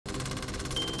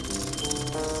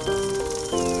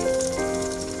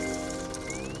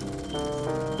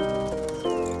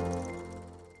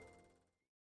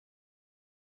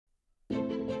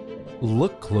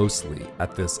Look closely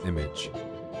at this image.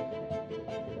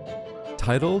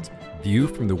 Titled View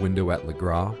from the Window at Le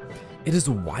Gras, it is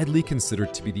widely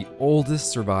considered to be the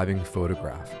oldest surviving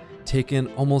photograph, taken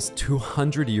almost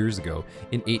 200 years ago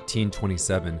in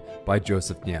 1827 by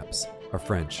Joseph Niepce, a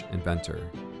French inventor.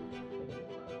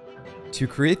 To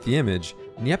create the image,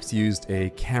 Niepce used a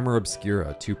camera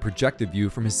obscura to project the view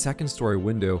from his second-story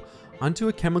window onto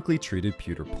a chemically treated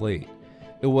pewter plate.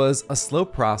 It was a slow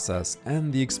process,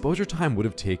 and the exposure time would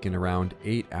have taken around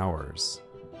 8 hours.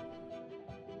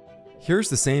 Here's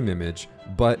the same image,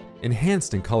 but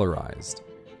enhanced and colorized.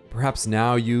 Perhaps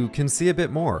now you can see a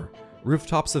bit more: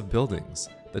 rooftops of buildings,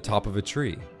 the top of a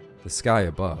tree, the sky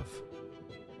above.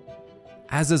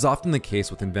 As is often the case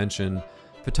with invention,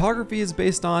 photography is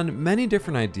based on many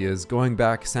different ideas going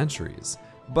back centuries,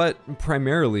 but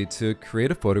primarily to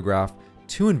create a photograph,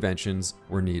 two inventions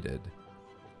were needed.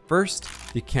 First,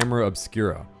 the camera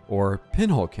obscura, or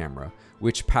pinhole camera,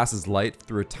 which passes light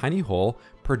through a tiny hole,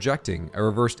 projecting a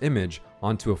reversed image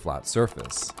onto a flat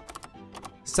surface.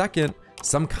 Second,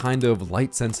 some kind of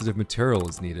light-sensitive material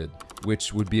is needed,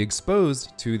 which would be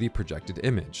exposed to the projected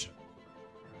image.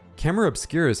 Camera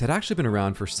obscuras had actually been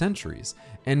around for centuries,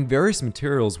 and various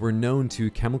materials were known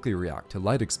to chemically react to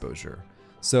light exposure.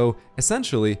 So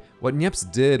essentially, what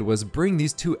Niepce did was bring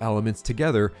these two elements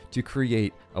together to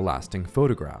create a lasting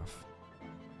photograph.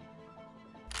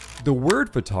 The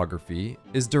word photography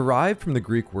is derived from the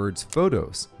Greek words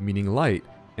photos, meaning light,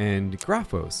 and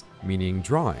graphos, meaning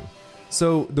drawing.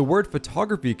 So the word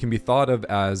photography can be thought of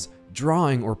as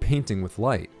drawing or painting with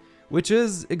light, which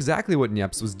is exactly what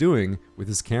Niepce was doing with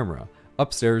his camera,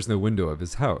 upstairs in the window of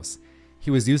his house.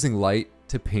 He was using light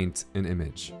to paint an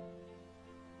image.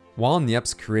 While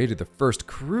Niepce created the first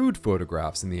crude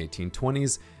photographs in the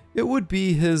 1820s, it would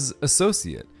be his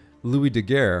associate, Louis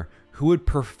Daguerre, who would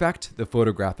perfect the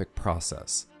photographic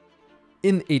process.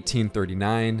 In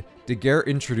 1839, Daguerre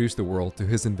introduced the world to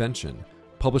his invention,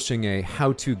 publishing a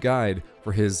how-to guide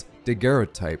for his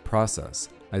daguerreotype process,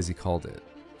 as he called it.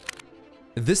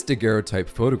 This daguerreotype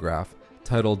photograph,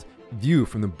 titled View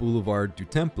from the Boulevard du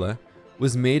Temple,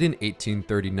 was made in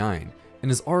 1839 and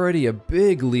is already a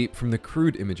big leap from the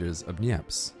crude images of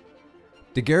Niepce.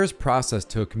 Daguerre's process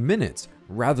took minutes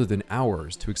rather than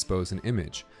hours to expose an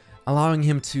image, allowing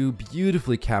him to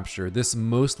beautifully capture this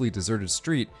mostly deserted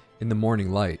street in the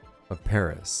morning light of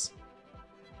Paris.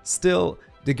 Still,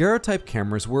 daguerreotype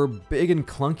cameras were big and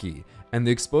clunky, and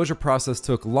the exposure process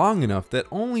took long enough that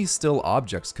only still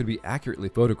objects could be accurately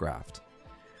photographed.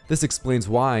 This explains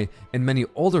why, in many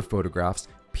older photographs,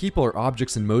 people or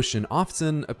objects in motion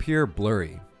often appear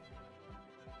blurry.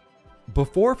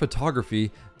 Before photography,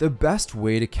 the best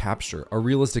way to capture a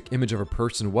realistic image of a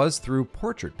person was through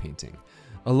portrait painting,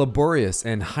 a laborious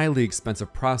and highly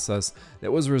expensive process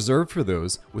that was reserved for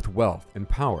those with wealth and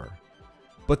power.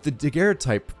 But the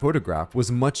daguerreotype photograph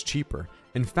was much cheaper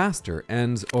and faster,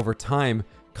 and over time,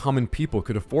 common people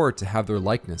could afford to have their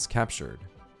likeness captured.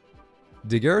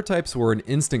 Daguerreotypes were an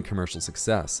instant commercial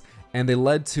success, and they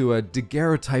led to a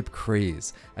daguerreotype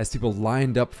craze as people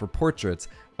lined up for portraits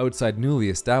outside newly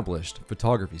established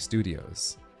photography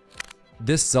studios.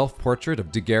 This self-portrait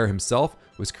of Daguerre himself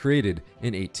was created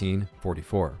in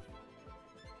 1844.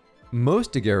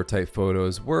 Most daguerreotype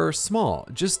photos were small,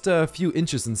 just a few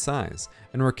inches in size,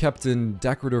 and were kept in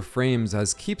decorative frames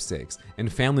as keepsakes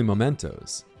and family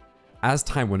mementos. As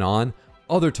time went on,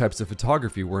 other types of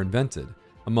photography were invented,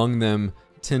 among them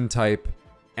tintype,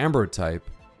 ambrotype,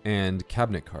 and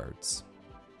cabinet cards.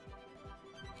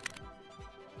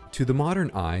 To the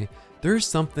modern eye, there is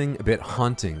something a bit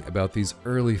haunting about these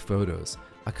early photos,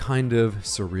 a kind of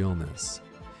surrealness.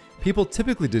 People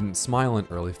typically didn't smile in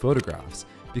early photographs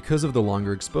because of the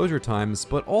longer exposure times,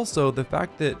 but also the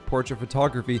fact that portrait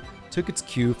photography took its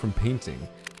cue from painting,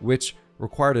 which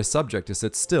required a subject to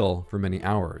sit still for many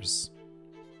hours.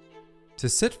 To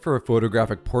sit for a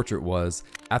photographic portrait was,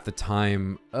 at the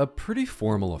time, a pretty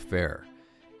formal affair.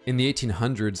 In the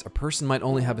 1800s, a person might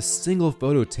only have a single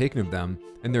photo taken of them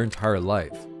in their entire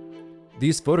life.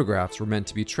 These photographs were meant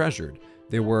to be treasured.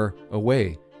 They were a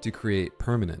way to create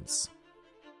permanence.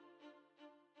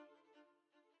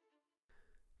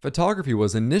 Photography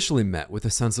was initially met with a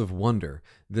sense of wonder,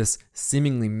 this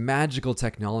seemingly magical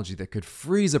technology that could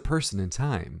freeze a person in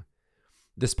time.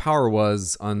 This power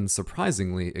was,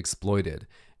 unsurprisingly, exploited,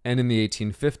 and in the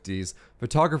 1850s,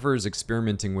 photographers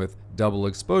experimenting with double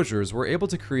exposures were able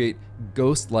to create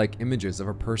ghost-like images of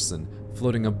a person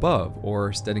floating above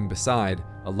or standing beside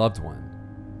a loved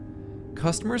one.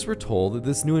 Customers were told that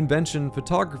this new invention,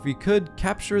 photography, could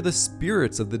capture the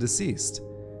spirits of the deceased.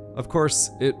 Of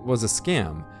course, it was a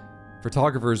scam.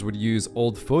 Photographers would use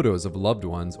old photos of loved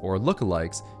ones or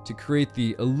lookalikes to create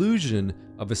the illusion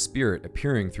of a spirit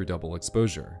appearing through double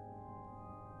exposure.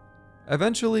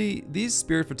 Eventually, these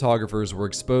spirit photographers were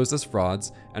exposed as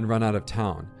frauds and run out of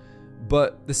town.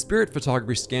 But the spirit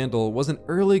photography scandal was an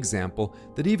early example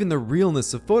that even the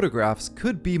realness of photographs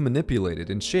could be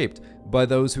manipulated and shaped by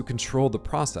those who controlled the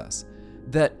process.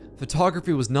 That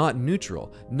photography was not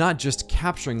neutral, not just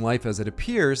capturing life as it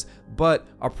appears, but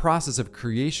a process of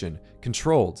creation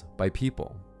controlled by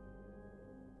people.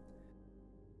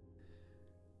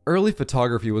 Early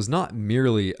photography was not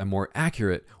merely a more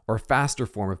accurate or faster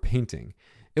form of painting.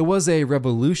 It was a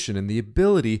revolution in the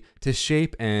ability to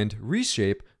shape and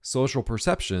reshape social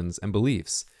perceptions and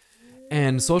beliefs.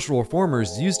 And social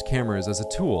reformers used cameras as a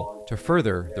tool to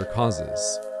further their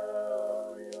causes.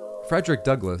 Frederick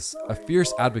Douglass, a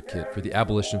fierce advocate for the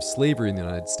abolition of slavery in the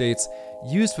United States,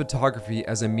 used photography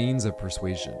as a means of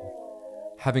persuasion.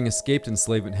 Having escaped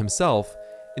enslavement himself,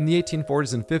 in the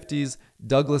 1840s and 50s,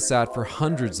 Douglass sat for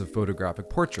hundreds of photographic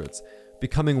portraits,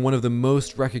 becoming one of the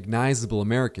most recognizable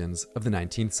Americans of the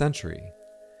 19th century.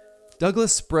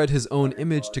 Douglass spread his own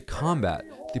image to combat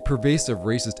the pervasive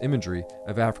racist imagery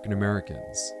of African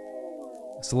Americans.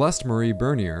 Celeste Marie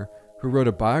Bernier, who wrote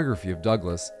a biography of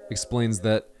Douglass, explains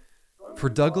that, "For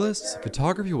Douglass,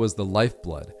 photography was the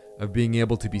lifeblood of being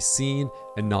able to be seen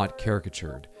and not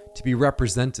caricatured, to be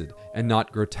represented and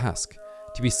not grotesque,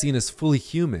 to be seen as fully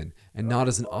human and not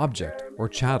as an object or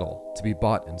chattel to be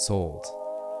bought and sold."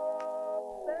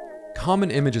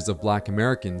 Common images of Black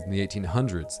Americans in the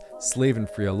 1800s, slave and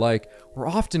free alike, were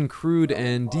often crude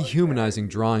and dehumanizing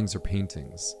drawings or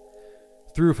paintings.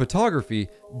 Through photography,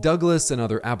 Douglass and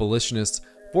other abolitionists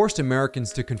forced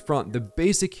Americans to confront the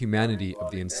basic humanity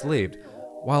of the enslaved,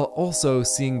 while also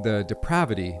seeing the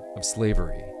depravity of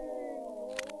slavery.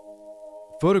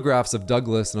 Photographs of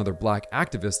Douglass and other Black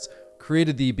activists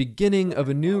created the beginning of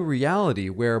a new reality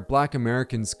where Black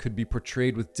Americans could be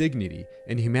portrayed with dignity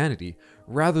and humanity,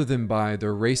 rather than by the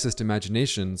racist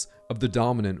imaginations of the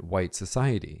dominant white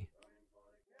society.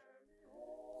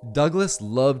 Douglass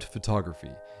loved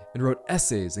photography and wrote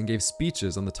essays and gave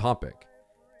speeches on the topic.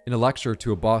 In a lecture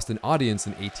to a Boston audience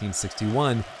in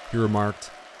 1861, he remarked,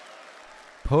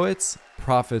 "Poets,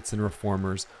 prophets, and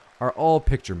reformers are all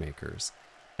picture makers,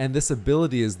 and this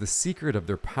ability is the secret of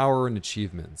their power and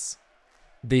achievements.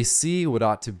 They see what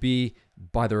ought to be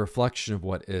by the reflection of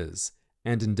what is,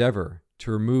 and endeavor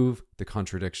to remove the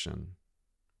contradiction."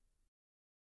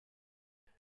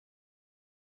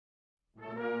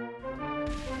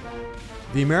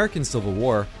 The American Civil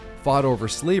War, fought over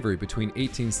slavery between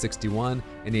 1861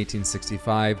 and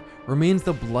 1865, remains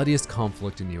the bloodiest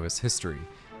conflict in US history,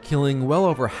 killing well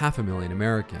over 500,000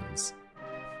 Americans.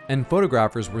 And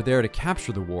photographers were there to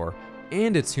capture the war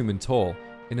and its human toll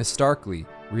in a starkly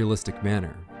realistic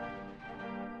manner.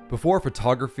 Before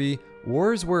photography,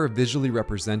 wars were visually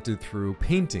represented through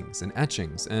paintings and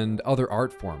etchings and other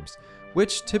art forms,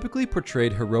 which typically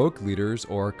portrayed heroic leaders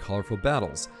or colorful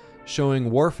battles, showing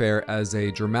warfare as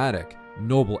a dramatic,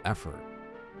 noble effort.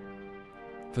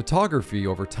 Photography,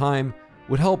 over time,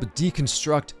 would help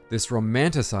deconstruct this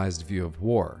romanticized view of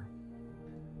war.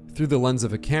 Through the lens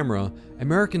of a camera,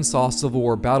 Americans saw Civil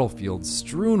War battlefields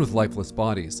strewn with lifeless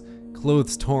bodies,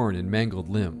 clothes torn and mangled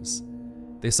limbs.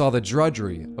 They saw the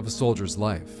drudgery of a soldier's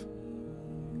life.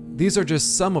 These are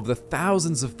just some of the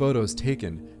thousands of photos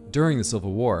taken during the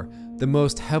Civil War, the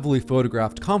most heavily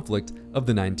photographed conflict of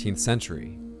the 19th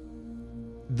century.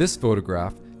 This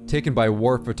photograph, taken by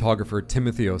war photographer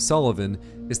Timothy O'Sullivan,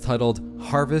 is titled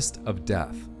 "Harvest of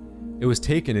Death." It was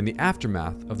taken in the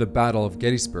aftermath of the Battle of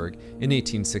Gettysburg in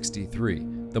 1863,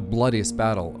 the bloodiest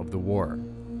battle of the war.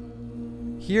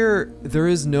 Here, there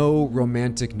is no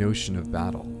romantic notion of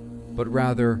battle, but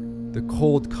rather the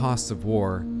cold costs of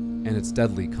war and its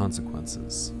deadly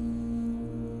consequences.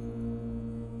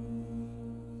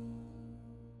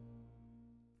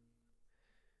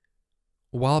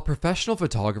 While professional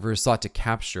photographers sought to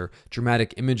capture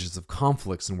dramatic images of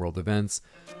conflicts and world events,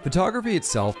 photography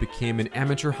itself became an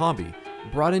amateur hobby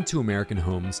brought into American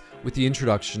homes with the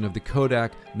introduction of the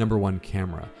Kodak #1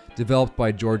 camera, developed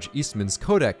by George Eastman's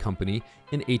Kodak Company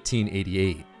in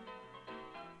 1888.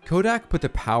 Kodak put the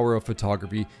power of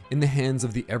photography in the hands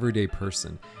of the everyday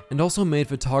person and also made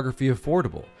photography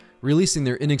affordable, releasing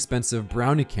their inexpensive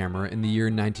Brownie camera in the year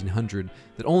 1900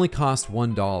 that only cost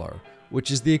 $1,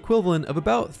 which is the equivalent of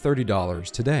about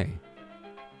 $30 today.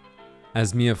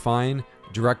 As Mia Fine,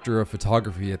 director of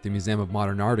photography at the Museum of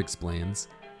Modern Art, explains,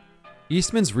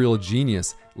 Eastman's real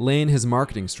genius lay in his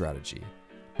marketing strategy.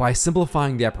 By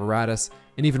simplifying the apparatus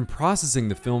and even processing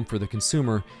the film for the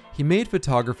consumer, he he made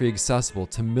photography accessible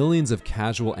to millions of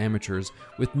casual amateurs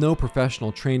with no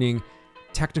professional training,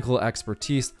 technical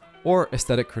expertise, or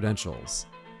aesthetic credentials.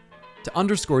 To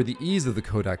underscore the ease of the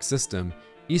Kodak system,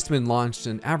 Eastman launched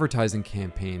an advertising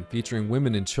campaign featuring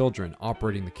women and children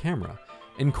operating the camera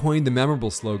and coined the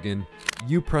memorable slogan,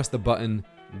 "You press the button,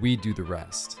 we do the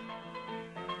rest."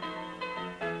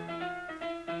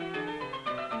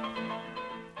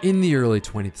 In the early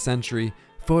 20th century,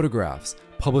 photographs,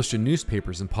 published in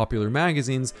newspapers and popular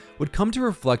magazines, would come to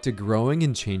reflect a growing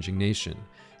and changing nation,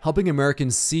 helping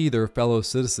Americans see their fellow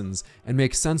citizens and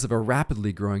make sense of a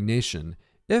rapidly growing nation,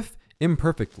 if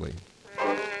imperfectly.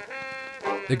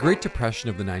 The Great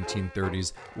Depression of the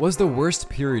 1930s was the worst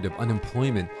period of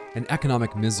unemployment and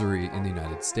economic misery in the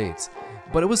United States,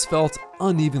 but it was felt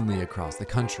unevenly across the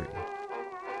country.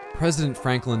 President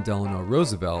Franklin Delano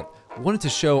Roosevelt wanted to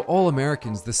show all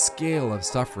Americans the scale of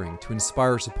suffering to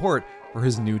inspire support for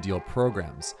his New Deal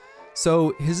programs.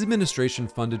 So his administration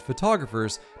funded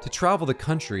photographers to travel the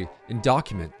country and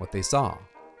document what they saw.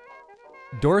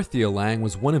 Dorothea Lange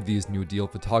was one of these New Deal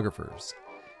photographers.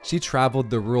 She traveled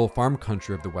the rural farm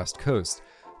country of the West Coast,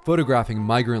 photographing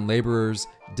migrant laborers,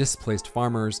 displaced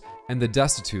farmers, and the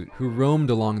destitute who roamed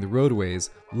along the roadways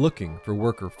looking for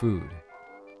work or food.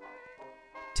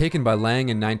 Taken by Lange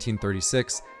in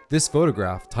 1936, this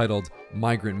photograph, titled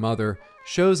 "Migrant Mother,"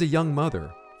 shows a young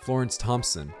mother, Florence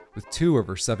Thompson, with 2 of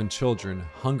her 7 children,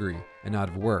 hungry and out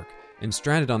of work, and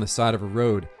stranded on the side of a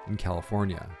road in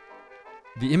California.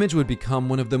 The image would become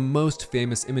one of the most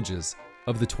famous images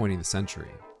of the 20th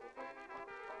century.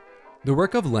 The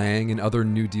work of Lange and other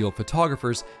New Deal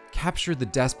photographers captured the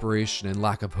desperation and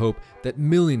lack of hope that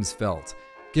millions felt,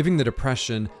 giving the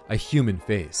Depression a human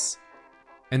face.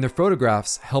 And their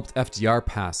photographs helped FDR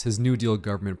pass his New Deal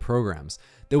government programs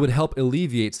that would help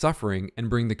alleviate suffering and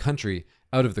bring the country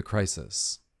out of the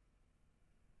crisis.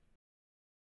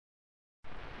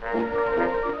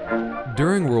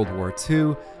 During World War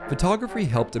II, photography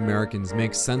helped Americans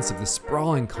make sense of the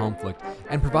sprawling conflict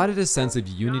and provided a sense of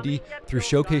unity through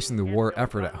showcasing the war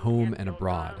effort at home and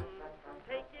abroad.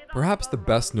 Perhaps the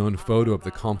best-known photo of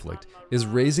the conflict is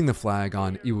raising the flag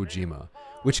on Iwo Jima,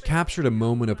 which captured a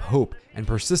moment of hope and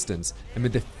persistence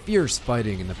amid the fierce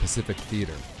fighting in the Pacific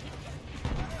Theater.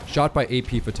 Shot by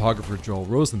AP photographer Joel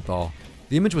Rosenthal,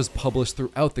 the image was published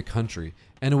throughout the country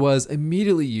and was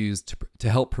immediately used to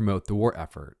help promote the war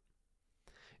effort.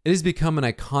 It has become an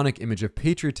iconic image of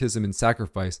patriotism and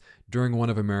sacrifice during one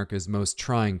of America's most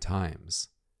trying times.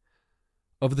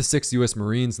 Of the 6 U.S.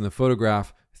 Marines in the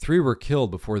photograph, 3 were killed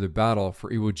before the battle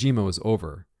for Iwo Jima was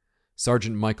over: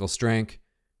 Sergeant Michael Strank,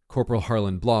 Corporal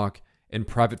Harlan Block, and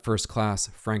Private First Class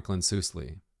Franklin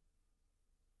Sousley.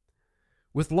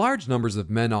 With large numbers of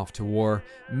men off to war,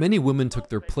 many women took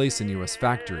their place in U.S.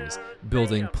 factories,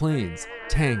 building planes,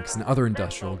 tanks, and other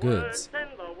industrial goods.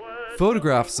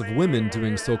 Photographs of women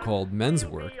doing so-called men's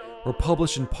work were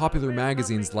published in popular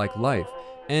magazines like Life,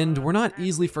 and were not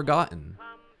easily forgotten.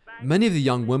 Many of the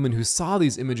young women who saw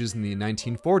these images in the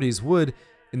 1940s would,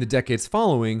 in the decades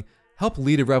following, help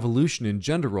lead a revolution in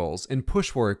gender roles and push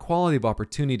for equality of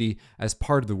opportunity as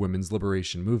part of the women's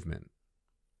liberation movement.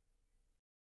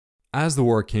 As the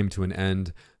war came to an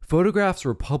end, photographs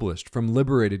were published from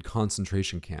liberated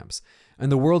concentration camps,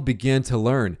 and the world began to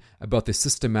learn about the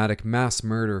systematic mass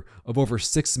murder of over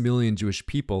 6 million Jewish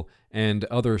people and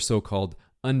other so-called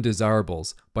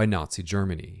undesirables by Nazi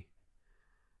Germany.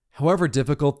 However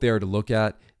difficult they are to look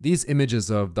at, these images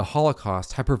of the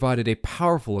Holocaust have provided a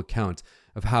powerful account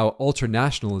of how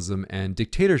ultranationalism and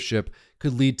dictatorship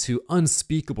could lead to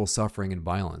unspeakable suffering and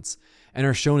violence, and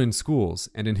are shown in schools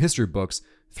and in history books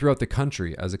throughout the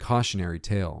country as a cautionary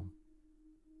tale.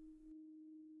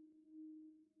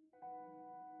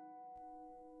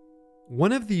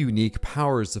 One of the unique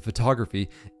powers of photography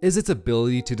is its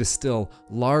ability to distill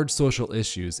large social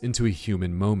issues into a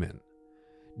human moment.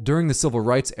 During the civil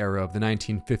rights era of the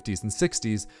 1950s and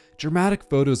 60s, dramatic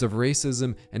photos of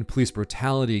racism and police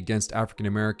brutality against African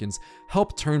Americans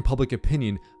helped turn public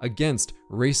opinion against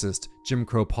racist Jim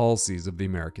Crow policies of the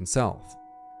American South.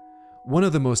 One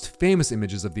of the most famous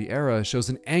images of the era shows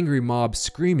an angry mob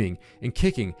screaming and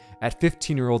kicking at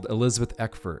 15-year-old Elizabeth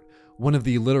Eckford, one of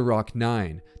the Little Rock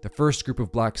Nine, the first group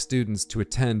of black students to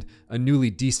attend a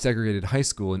newly desegregated high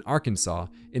school in Arkansas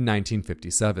in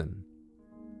 1957.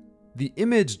 The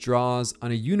image draws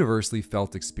on a universally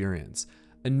felt experience,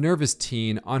 a nervous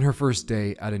teen on her first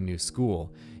day at a new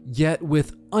school, yet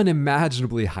with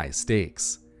unimaginably high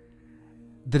stakes.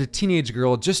 That a teenage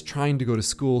girl just trying to go to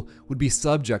school would be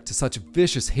subject to such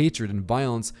vicious hatred and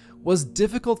violence was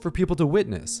difficult for people to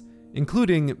witness,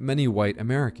 including many white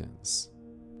Americans.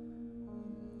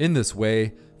 In this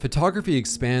way, Photography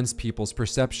expands people's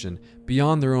perception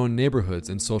beyond their own neighborhoods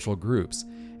and social groups,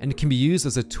 and can be used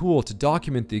as a tool to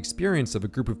document the experience of a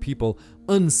group of people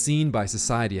unseen by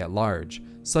society at large,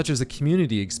 such as a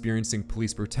community experiencing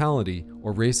police brutality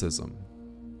or racism.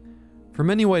 For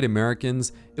many white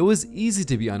Americans, it was easy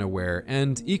to be unaware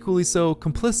and, equally so,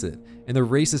 complicit in the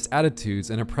racist attitudes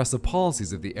and oppressive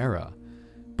policies of the era.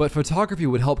 But photography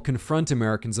would help confront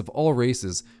Americans of all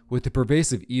races with the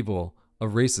pervasive evil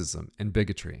of racism and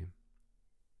bigotry.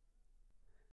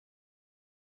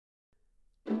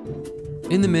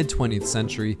 In the mid-20th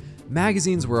century,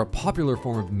 magazines were a popular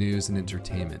form of news and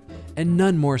entertainment, and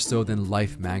none more so than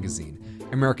Life magazine,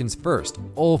 America's first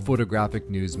all-photographic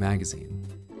news magazine.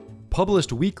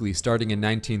 Published weekly starting in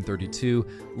 1932,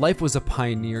 Life was a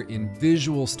pioneer in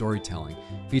visual storytelling,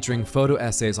 featuring photo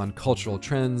essays on cultural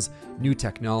trends, new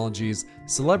technologies,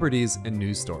 celebrities, and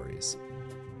news stories.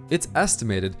 It's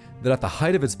estimated that at the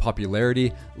height of its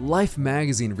popularity, Life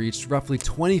magazine reached roughly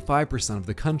 25% of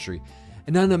the country,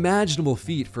 an unimaginable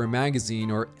feat for a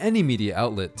magazine or any media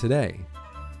outlet today.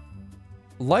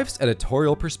 Life's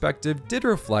editorial perspective did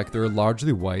reflect their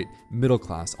largely white,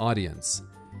 middle-class audience.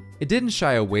 It didn't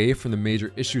shy away from the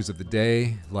major issues of the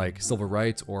day, like civil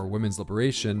rights or women's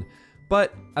liberation,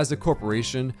 but as a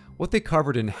corporation, what they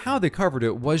covered and how they covered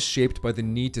it was shaped by the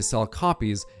need to sell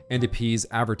copies and appease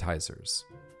advertisers.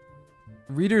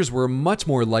 Readers were much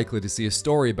more likely to see a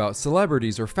story about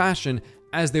celebrities or fashion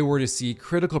as they were to see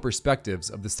critical perspectives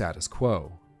of the status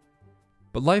quo.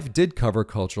 But Life did cover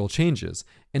cultural changes,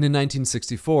 and in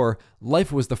 1964,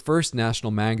 Life was the first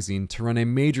national magazine to run a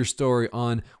major story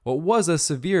on what was a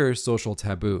severe social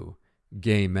taboo: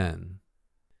 gay men.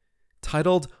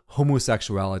 Titled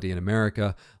Homosexuality in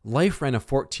America, Life ran a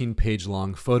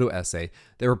 14-page-long photo essay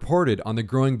that reported on the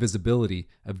growing visibility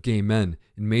of gay men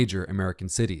in major American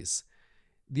cities.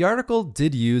 The article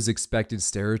did use expected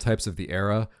stereotypes of the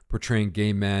era, portraying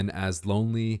gay men as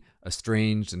lonely,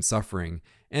 estranged, and suffering,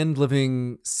 and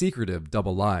living secretive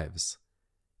double lives.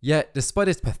 Yet, despite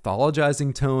its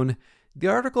pathologizing tone, the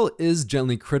article is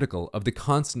gently critical of the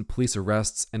constant police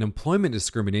arrests and employment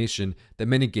discrimination that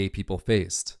many gay people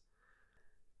faced.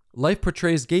 Life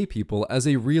portrays gay people as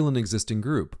a real and existing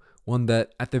group, one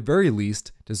that, at the very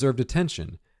least, deserved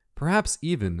attention, perhaps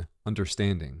even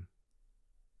understanding.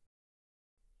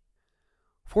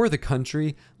 For the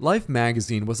country, Life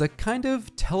magazine was a kind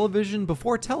of television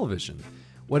before television,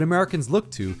 what Americans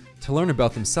looked to learn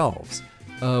about themselves,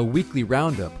 a weekly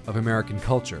roundup of American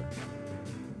culture.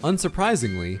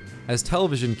 Unsurprisingly, as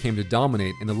television came to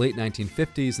dominate in the late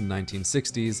 1950s and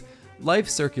 1960s,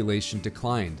 Life's circulation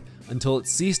declined until it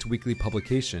ceased weekly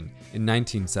publication in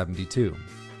 1972.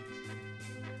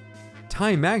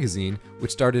 Time magazine,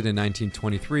 which started in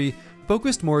 1923,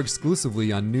 focused more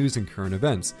exclusively on news and current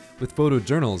events, with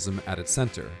photojournalism at its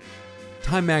center.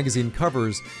 Time magazine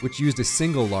covers, which used a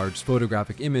single large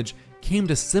photographic image, came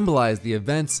to symbolize the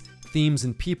events, themes,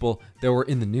 and people that were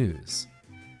in the news.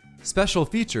 Special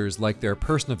features like their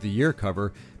Person of the Year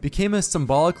cover became a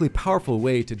symbolically powerful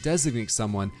way to designate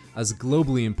someone as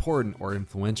globally important or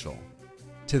influential.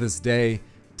 To this day,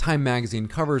 Time magazine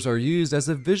covers are used as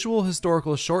a visual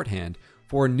historical shorthand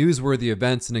for newsworthy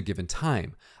events in a given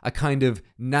time, a kind of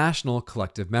national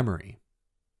collective memory.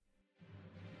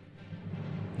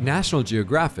 National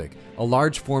Geographic, a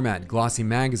large format glossy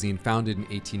magazine founded in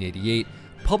 1888,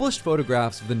 published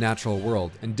photographs of the natural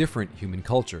world and different human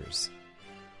cultures.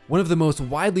 One of the most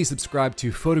widely subscribed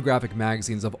to photographic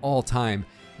magazines of all time,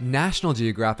 National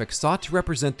Geographic sought to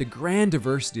represent the grand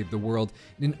diversity of the world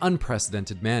in an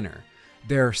unprecedented manner.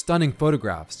 Their stunning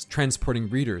photographs transporting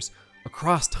readers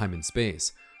across time and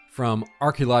space, from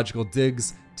archaeological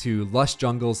digs to lush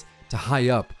jungles to high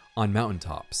up on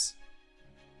mountaintops.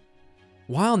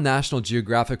 While National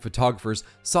Geographic photographers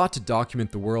sought to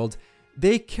document the world,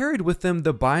 they carried with them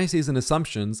the biases and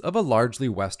assumptions of a largely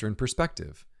Western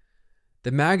perspective.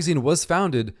 The magazine was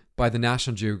founded by the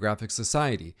National Geographic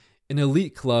Society, an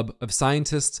elite club of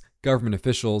scientists, government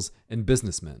officials, and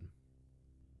businessmen.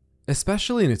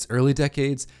 Especially in its early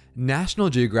decades, National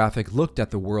Geographic looked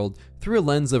at the world through a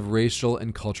lens of racial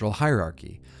and cultural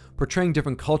hierarchy, portraying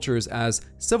different cultures as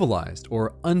civilized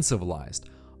or uncivilized,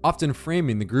 often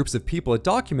framing the groups of people it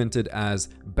documented as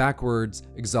backwards,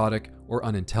 exotic, or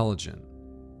unintelligent.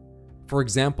 For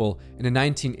example, in a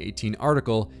 1918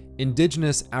 article,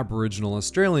 Indigenous Aboriginal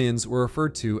Australians were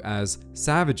referred to as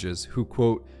savages who,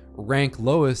 quote, rank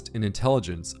lowest in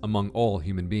intelligence among all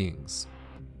human beings.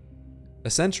 A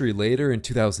century later, in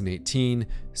 2018,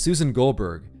 Susan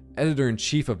Goldberg,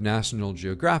 editor-in-chief of National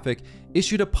Geographic,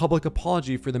 issued a public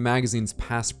apology for the magazine's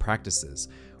past practices,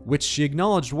 which she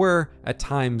acknowledged were, at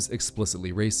times,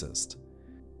 explicitly racist.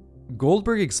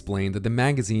 Goldberg explained that the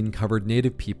magazine covered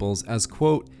native peoples as,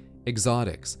 quote,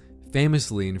 exotics,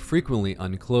 famously and frequently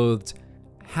unclothed,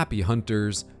 happy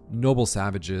hunters, noble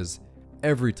savages,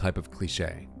 every type of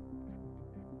cliché.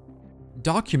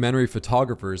 Documentary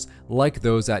photographers, like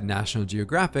those at National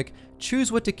Geographic,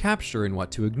 choose what to capture and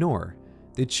what to ignore.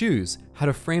 They choose how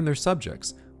to frame their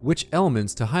subjects, which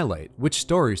elements to highlight, which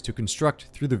stories to construct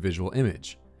through the visual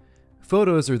image.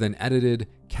 Photos are then edited,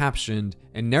 captioned,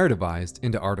 and narrativized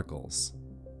into articles.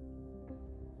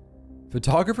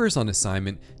 Photographers on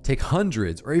assignment take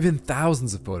hundreds or even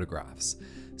thousands of photographs,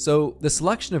 so the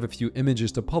selection of a few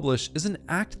images to publish is an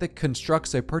act that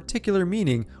constructs a particular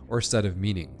meaning or set of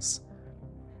meanings.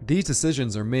 These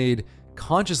decisions are made,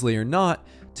 consciously or not,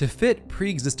 to fit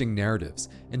pre-existing narratives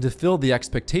and to fill the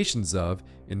expectations of,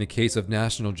 in the case of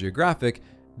National Geographic,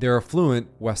 their affluent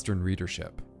Western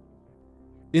readership.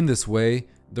 In this way,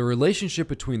 the relationship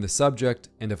between the subject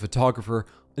and a photographer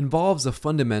involves a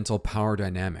fundamental power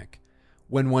dynamic,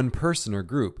 when one person or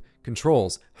group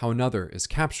controls how another is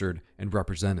captured and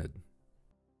represented.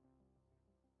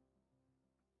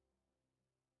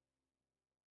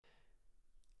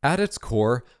 At its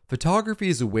core, photography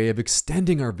is a way of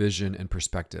extending our vision and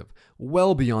perspective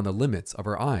well beyond the limits of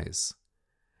our eyes.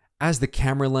 As the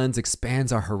camera lens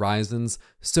expands our horizons,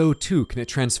 so too can it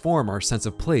transform our sense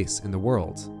of place in the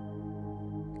world.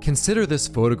 Consider this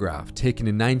photograph taken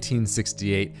in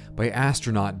 1968 by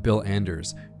astronaut Bill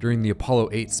Anders during the Apollo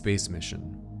 8 space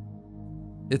mission.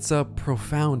 It's a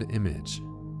profound image.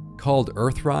 Called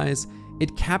Earthrise,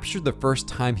 it captured the first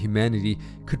time humanity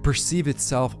could perceive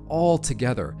itself all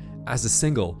together as a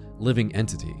single living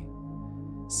entity.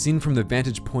 Seen from the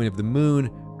vantage point of the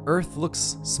moon, Earth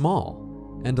looks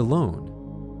small and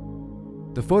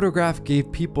alone. The photograph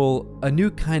gave people a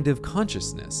new kind of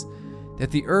consciousness,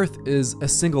 that the Earth is a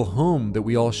single home that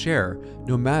we all share,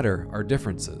 no matter our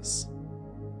differences.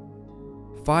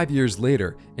 5 years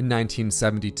later, in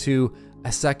 1972,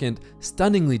 a second,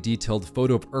 stunningly detailed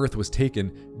photo of Earth was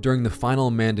taken during the final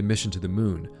manned mission to the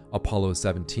moon, Apollo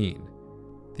 17.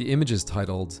 The image is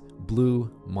titled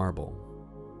Blue Marble.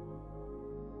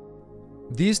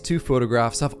 These two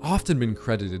photographs have often been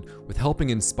credited with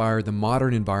helping inspire the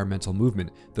modern environmental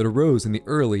movement that arose in the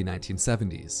early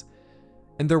 1970s.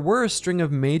 And there were a string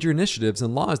of major initiatives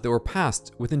and laws that were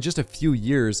passed within just a few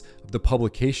years of the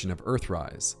publication of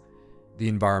Earthrise. The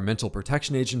Environmental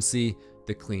Protection Agency,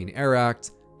 the Clean Air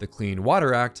Act, the Clean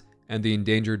Water Act, and the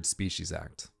Endangered Species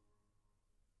Act.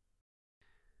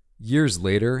 Years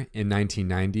later, in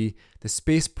 1990, the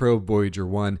space probe Voyager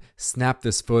 1 snapped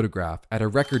this photograph at a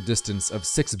record distance of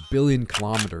 6 billion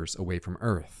kilometers away from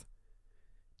Earth.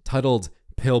 Titled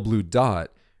Pale Blue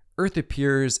Dot, Earth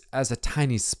appears as a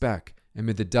tiny speck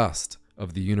amid the dust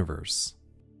of the universe.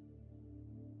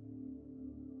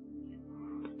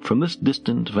 From this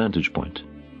distant vantage point,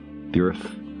 the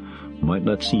Earth might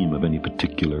not seem of any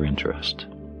particular interest.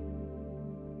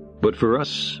 But for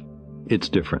us, it's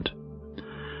different.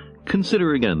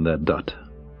 Consider again that dot.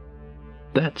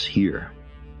 That's here.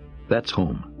 That's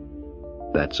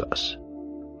home. That's us.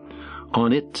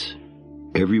 On it,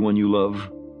 everyone you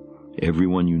love,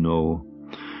 everyone you know,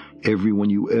 everyone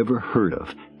you ever heard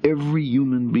of, every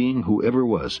human being who ever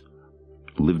was,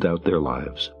 lived out their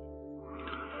lives.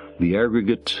 The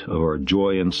aggregate of our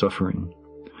joy and suffering,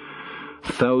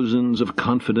 thousands of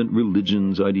confident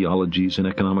religions, ideologies, and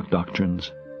economic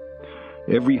doctrines,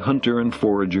 every hunter and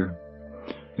forager,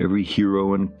 every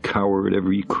hero and coward,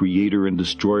 every creator and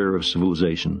destroyer of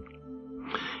civilization,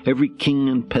 every king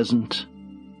and peasant,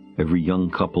 every young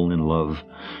couple in love,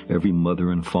 every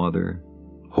mother and father,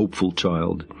 hopeful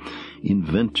child,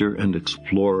 inventor and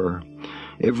explorer,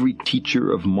 every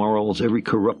teacher of morals, every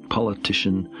corrupt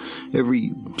politician,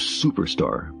 every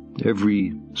superstar,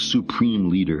 every supreme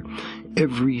leader,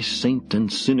 every saint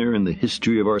and sinner in the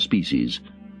history of our species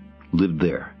lived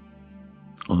there,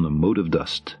 on a mote of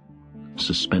dust,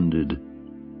 suspended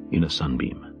in a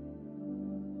sunbeam.